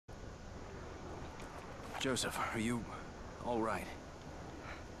Joseph, are you all right?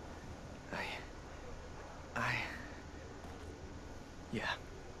 Yeah.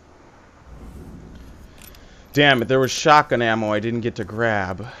 Damn it, there was shotgun ammo I didn't get to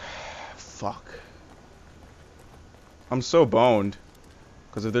grab. Fuck. I'm so boned.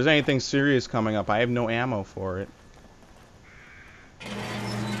 Because if there's anything serious coming up, I have no ammo for it.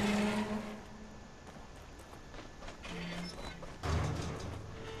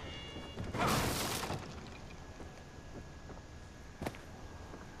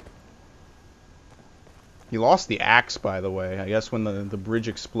 He lost the axe, by the way. I guess when the bridge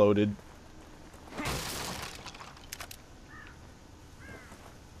exploded.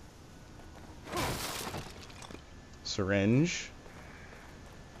 Syringe.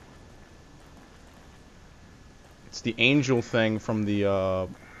 It's the angel thing from the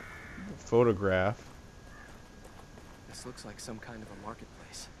photograph. This looks like some kind of a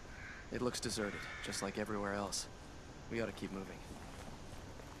marketplace. It looks deserted, just like everywhere else. We ought to keep moving.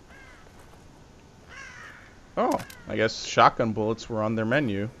 Oh, I guess shotgun bullets were on their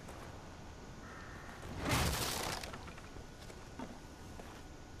menu.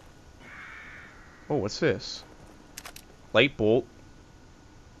 Oh, what's this? Light bolt.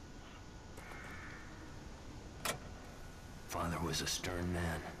 Father was a stern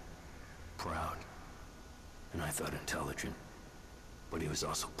man, proud, and I thought intelligent, but he was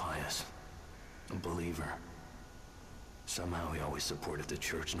also pious, a believer. Somehow he always supported the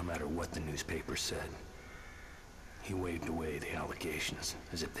church no matter what the newspaper said. He waved away the allegations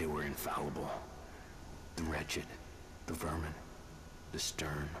as if they were infallible. The wretched, the vermin, the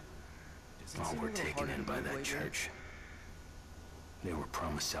stern, all were taken in by that church. They were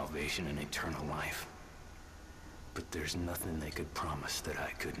promised salvation and eternal life. But there's nothing they could promise that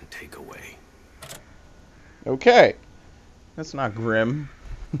I couldn't take away. Okay. That's not grim.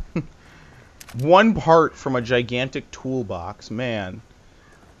 One part from a gigantic toolbox. Man.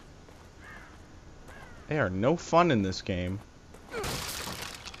 They are no fun in this game.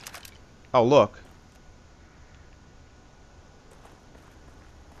 Oh, look.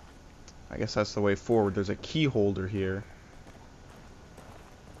 I guess that's the way forward. There's a key holder here.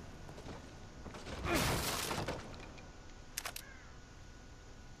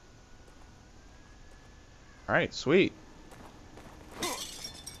 Alright, sweet.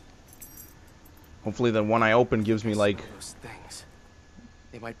 Hopefully the one I open gives me like... Those things.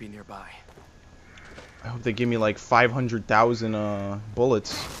 They might be nearby. I hope they give me like 500,000 bullets.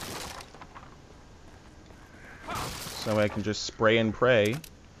 So I can just spray and pray.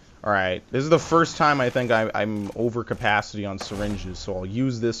 Alright, this is the first time I think I'm over capacity on syringes, so I'll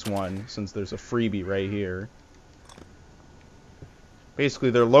use this one since there's a freebie right here.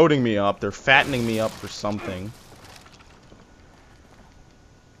 Basically, they're loading me up, they're fattening me up for something.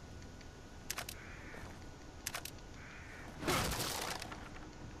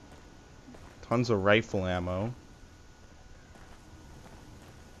 Tons of rifle ammo.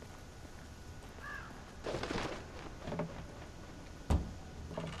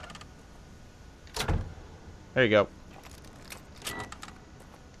 There you go.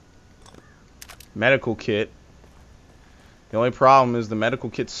 Medical kit. The only problem is the medical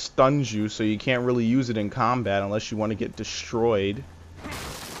kit stuns you, so you can't really use it in combat unless you want to get destroyed.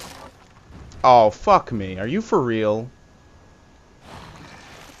 Oh, fuck me. Are you for real?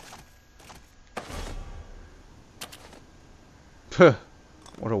 Puh.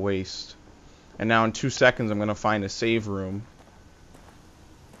 What a waste. And now in 2 seconds I'm going to find a save room.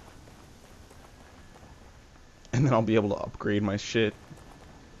 And then I'll be able to upgrade my shit.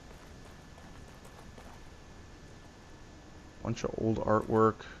 Bunch of old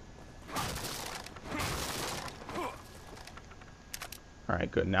artwork. Alright,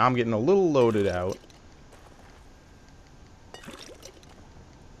 good. Now I'm getting a little loaded out.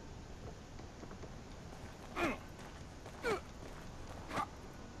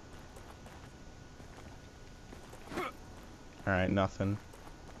 Alright, nothing.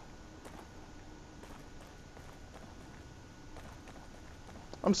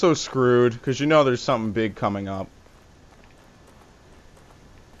 I'm so screwed, because you know there's something big coming up.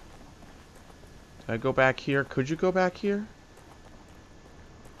 Did I go back here? Could you go back here?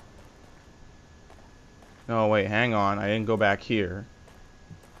 No, wait, hang on. I didn't go back here.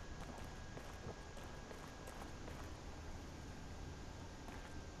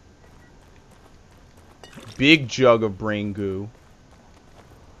 Big jug of brain goo.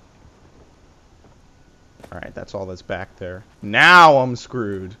 Alright, that's all that's back there. Now I'm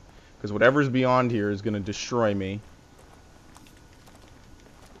screwed. Because whatever's beyond here is going to destroy me.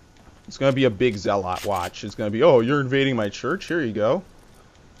 It's going to be a big zealot watch. It's going to be, oh, you're invading my church? Here you go.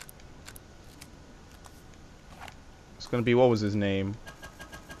 gonna be, what was his name?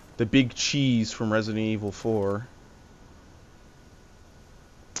 The big cheese from Resident Evil 4.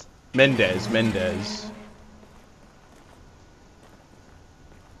 Mendez.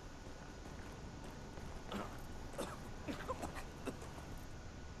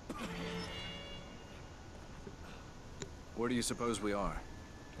 Where do you suppose we are?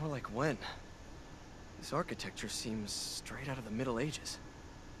 More like when? This architecture seems straight out of the Middle Ages.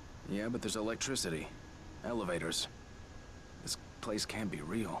 Yeah, but there's electricity. Elevators. This place can't be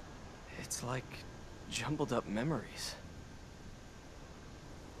real. It's like jumbled up memories.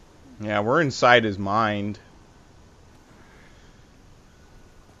 Yeah, we're inside his mind.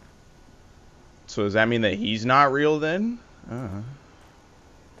 So does that mean that he's not real then?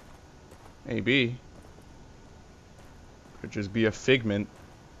 Maybe. Could just be a figment.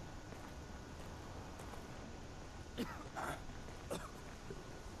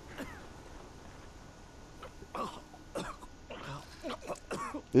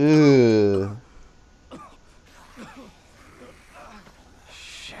 Ugh.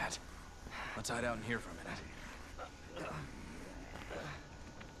 Shit. Let's hide out in here for a minute.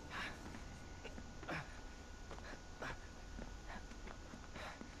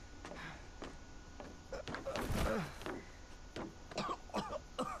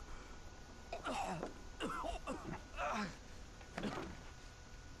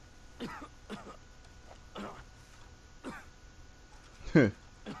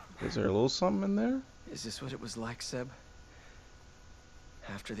 Is there a little something in there? Is this what it was like, Seb?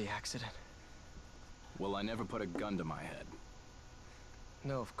 After the accident? Well, I never put a gun to my head.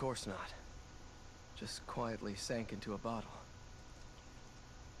 No, of course not. Just quietly sank into a bottle.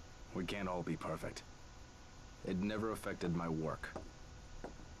 We can't all be perfect. It never affected my work.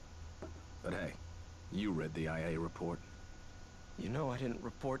 But hey, you read the IA report. You know I didn't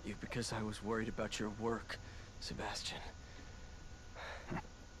report you because I was worried about your work, Sebastian.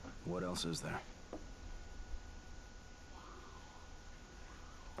 What else is there?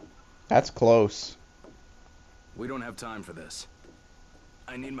 That's close. We don't have time for this.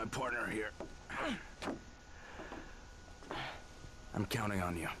 I need my partner here. I'm counting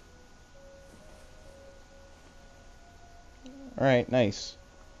on you. Alright, nice.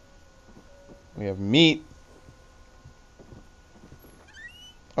 We have meat.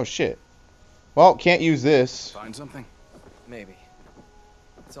 Oh shit. Well, can't use this. Find something? Maybe.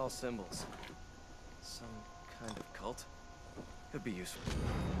 It's all symbols. Some kind of cult. Could be useful.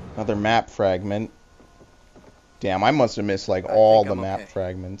 Another map fragment. Damn, I must have missed like I all think the I'm map okay.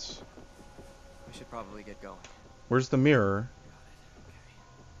 fragments. We should probably get going. Where's the mirror?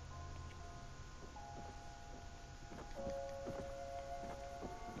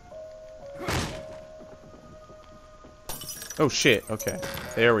 Oh shit, okay.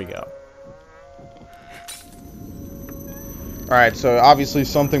 There we go. Alright, so obviously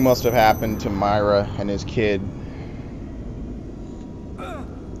something must have happened to Myra and his kid.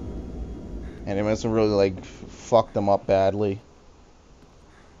 And it must have really, like, fucked them up badly.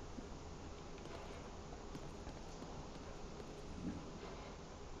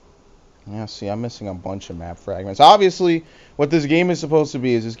 Yeah, see, I'm missing a bunch of map fragments. Obviously, what this game is supposed to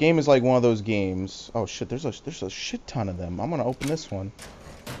be is this game is like one of those games. Oh shit, there's a shit ton of them. I'm gonna open this one.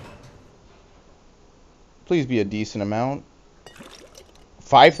 Please be a decent amount.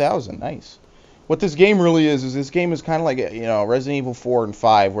 5,000, nice. What this game really is this game is kind of like, you know, Resident Evil 4 and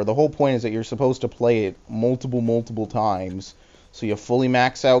 5, where the whole point is that you're supposed to play it multiple times. So you fully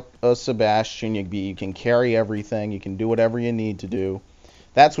max out Sebastian, you can carry everything, you can do whatever you need to do.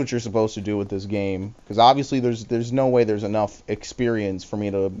 That's what you're supposed to do with this game, because obviously there's no way there's enough experience for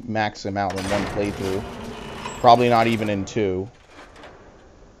me to max him out in one playthrough. Probably not even in two.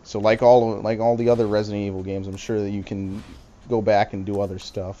 So like all the other Resident Evil games, I'm sure that you can go back and do other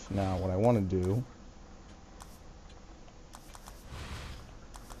stuff. Now, what I want to do,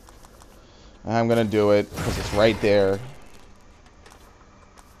 I'm gonna do it because it's right there.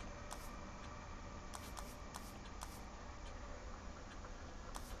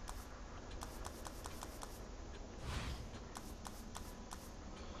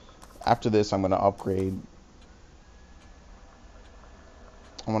 After this, I'm gonna upgrade.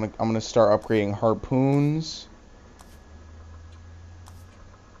 I'm gonna start upgrading harpoons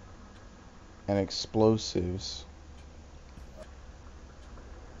and explosives.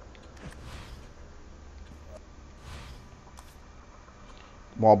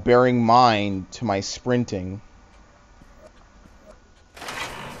 While bearing mind to my sprinting.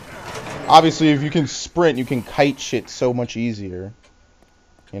 Obviously, if you can sprint, you can kite shit so much easier.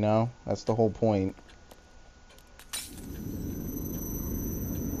 You know? That's the whole point.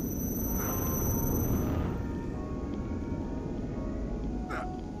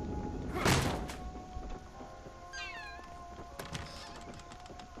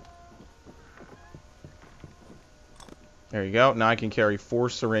 There you go. Now I can carry 4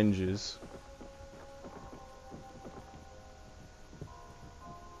 syringes.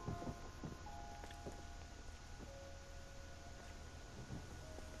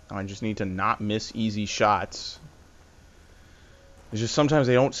 I just need to not miss easy shots. It's just sometimes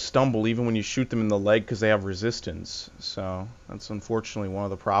they don't stumble even when you shoot them in the leg because they have resistance. So that's unfortunately one of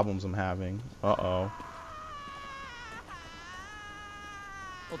the problems I'm having. Uh-oh.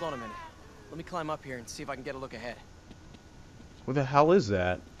 Hold on a minute. Let me climb up here and see if I can get a look ahead. What the hell is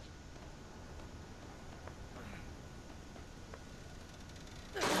that?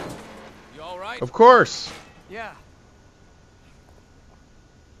 You all right? Of course! Yeah.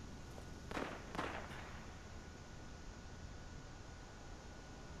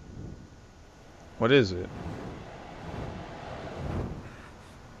 What is it?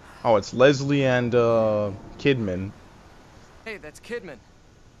 Oh, it's Leslie and, Kidman. Hey, that's Kidman.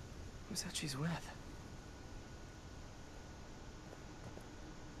 Who's that she's with?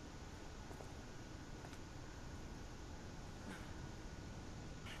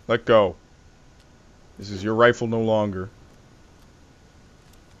 Let go. This is your rifle no longer.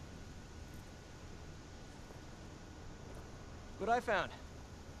 What I found.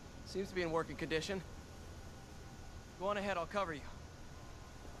 Seems to be in working condition. Go on ahead, I'll cover you.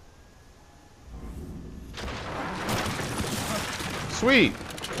 Sweet.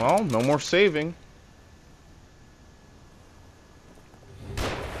 Well, no more saving.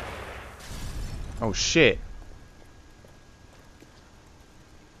 Oh, shit.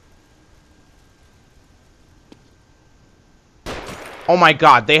 Oh my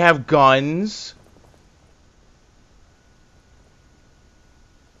god, they have guns.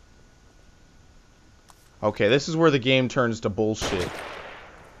 Okay, this is where the game turns to bullshit.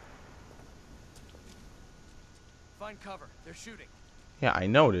 Find cover. They're shooting. Yeah, I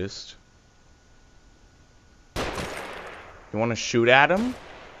noticed. You want to shoot at him?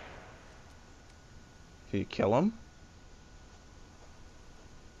 Can you kill him?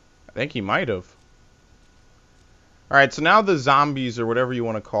 I think he might have. Alright, so now the zombies, or whatever you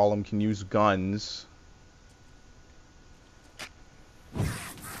want to call them, can use guns.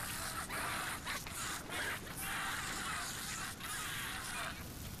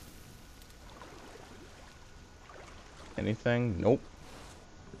 Anything? Nope.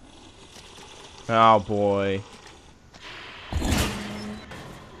 Oh boy.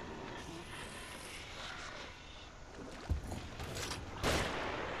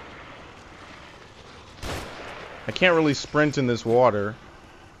 I can't really sprint in this water.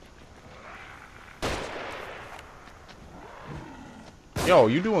 Yo,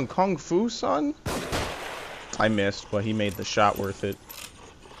 you doing kung fu, son? I missed, but he made the shot worth it.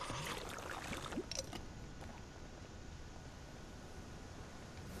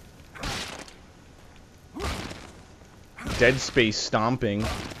 Dead Space stomping.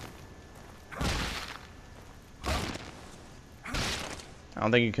 I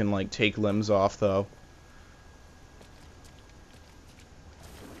don't think you can, like, take limbs off, though.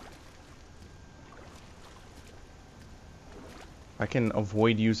 I can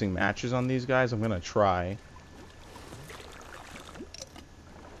avoid using matches on these guys. I'm gonna try.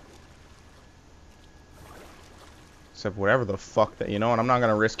 Except whatever the fuck that, you know, and I'm not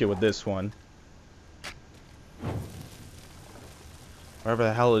gonna risk it with this one. Whatever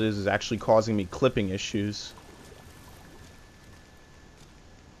the hell it is actually causing me clipping issues.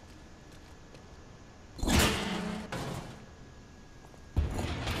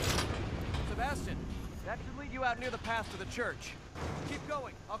 Sebastian, that should lead you out near the path to the church. Keep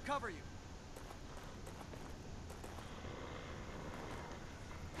going. I'll cover you.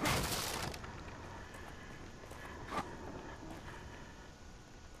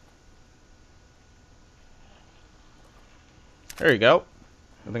 There you go.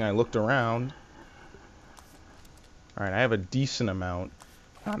 I think I looked around. Alright, I have a decent amount.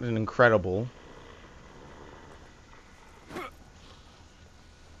 Not an incredible.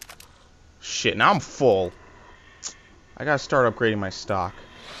 Shit, now I'm full. I gotta start upgrading my stock.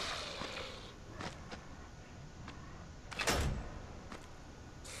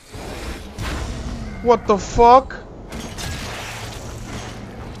 What the fuck?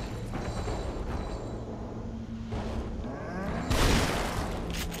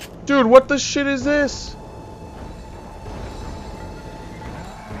 Dude, what the shit is this?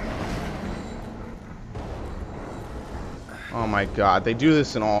 Oh my god, they do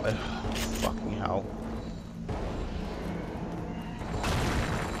this in all... Ugh, fucking hell.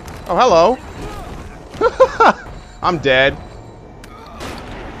 Oh, hello. I'm dead.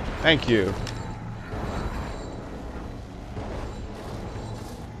 Thank you.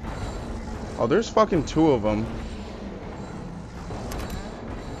 Oh, there's fucking 2 of them.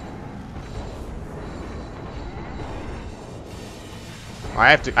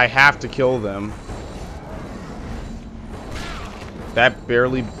 I have to kill them. That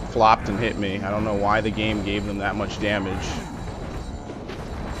barely flopped and hit me. I don't know why the game gave them that much damage.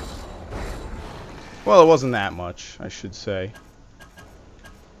 Well, it wasn't that much, I should say.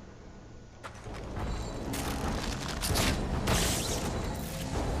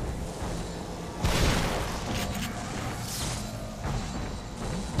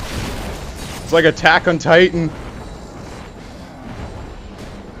 It's like Attack on Titan.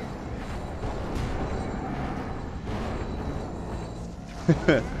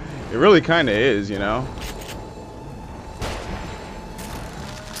 It really kind of is, you know?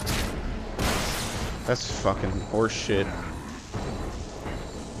 That's fucking horse shit.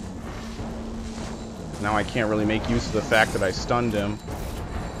 Now I can't really make use of the fact that I stunned him.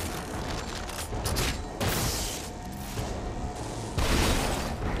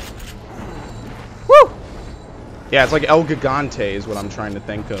 Woo! Yeah, it's like El Gigante is what I'm trying to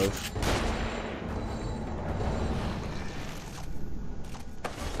think of.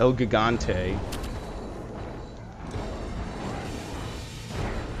 El Gigante.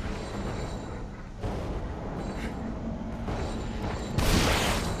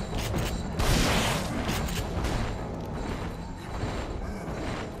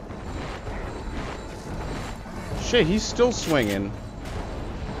 Shit, he's still swinging.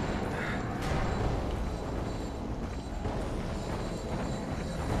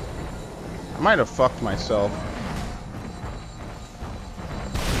 I might have fucked myself.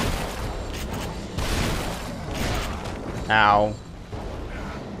 Ow.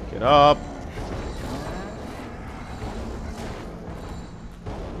 Get up.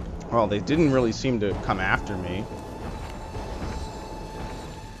 Well, they didn't really seem to come after me.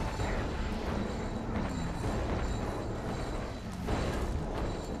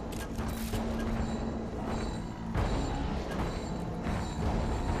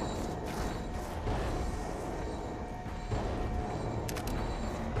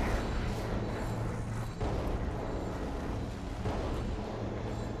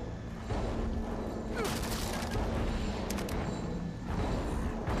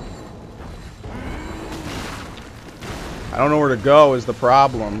 I don't know where to go is the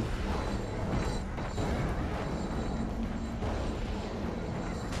problem.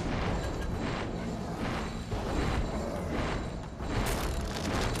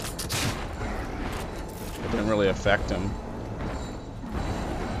 It didn't really affect him.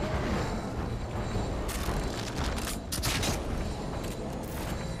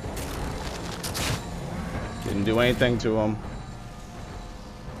 Didn't do anything to him.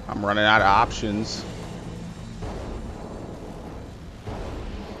 I'm running out of options.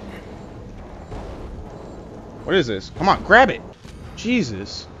 What is this? Come on, grab it!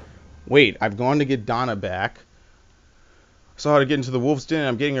 Jesus. Wait, I've gone to get Donna back. Saw how to get into the wolf's den and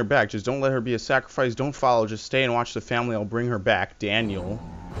I'm getting her back. Just don't let her be a sacrifice. Don't follow. Just stay and watch the family. I'll bring her back. Daniel.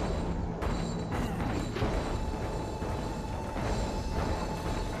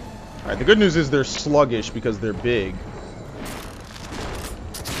 Alright, the good news is they're sluggish because they're big.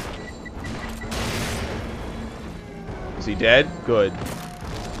 Is he dead? Good.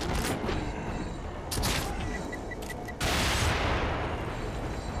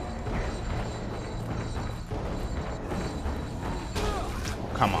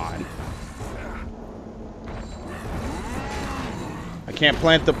 Come on. I can't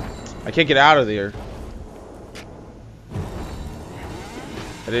plant the... I can't get out of there.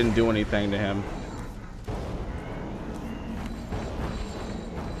 I didn't do anything to him.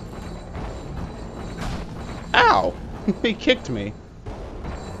 Ow! He kicked me.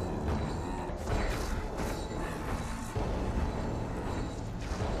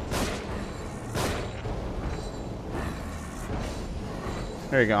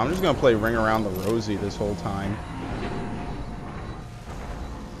 There you go. I'm just gonna play Ring Around the Rosie this whole time.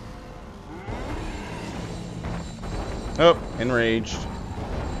 Oh, enraged.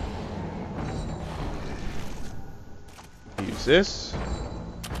 Use this.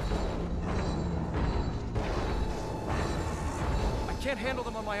 I can't handle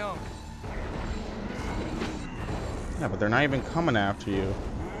them on my own. Yeah, but they're not even coming after you.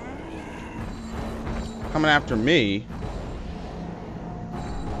 Coming after me.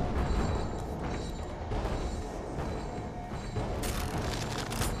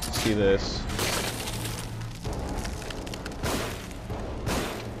 See this.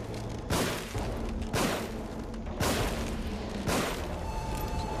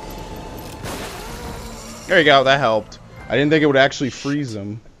 There you go, that helped. I didn't think it would actually freeze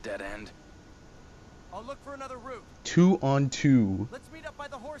him. Dead end. I'll look for another route. 2 on 2. Let's meet up by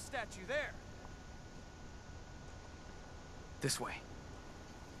the horse statue there. This way.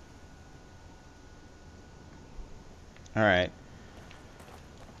 Alright.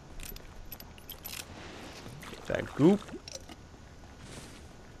 Get that goop.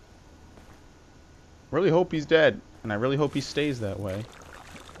 Really hope he's dead. And I really hope he stays that way.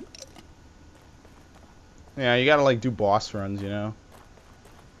 Yeah, you gotta, like, do boss runs, you know?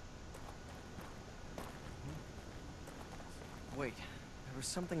 Wait, there was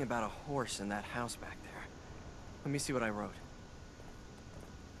something about a horse in that house back there. Let me see what I wrote.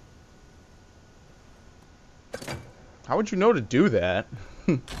 How would you know to do that?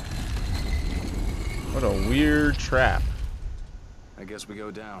 What a weird trap. I guess we go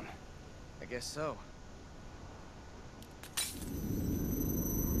down. I guess so.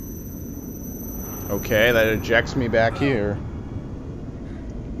 Okay, that ejects me back here.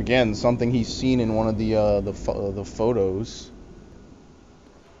 Again, something he's seen in one of the photos.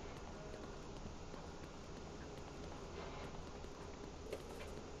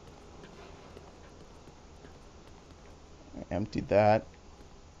 Emptied that.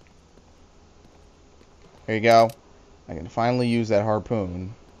 There you go. I can finally use that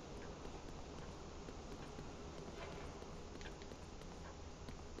harpoon.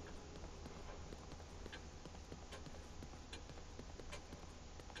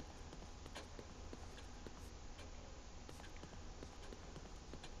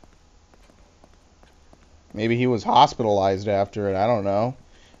 Maybe he was hospitalized after it, I don't know.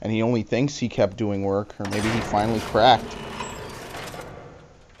 And he only thinks he kept doing work, or maybe he finally cracked.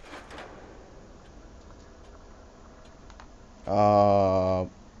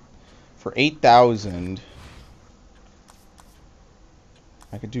 For 8,000,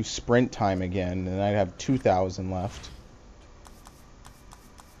 I could do sprint time again, and I'd have 2,000 left.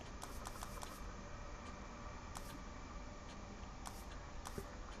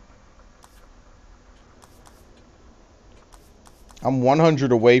 I'm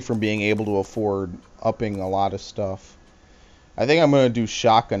 100 away from being able to afford upping a lot of stuff. I think I'm going to do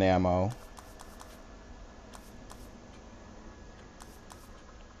shotgun ammo.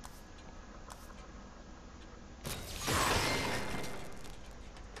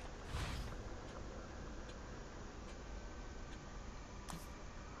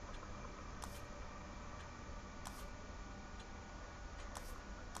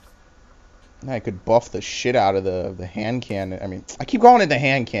 I could buff the shit out of the hand cannon. I mean, I keep calling it the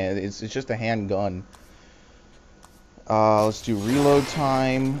hand cannon. It's just a handgun. Let's do reload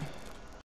time.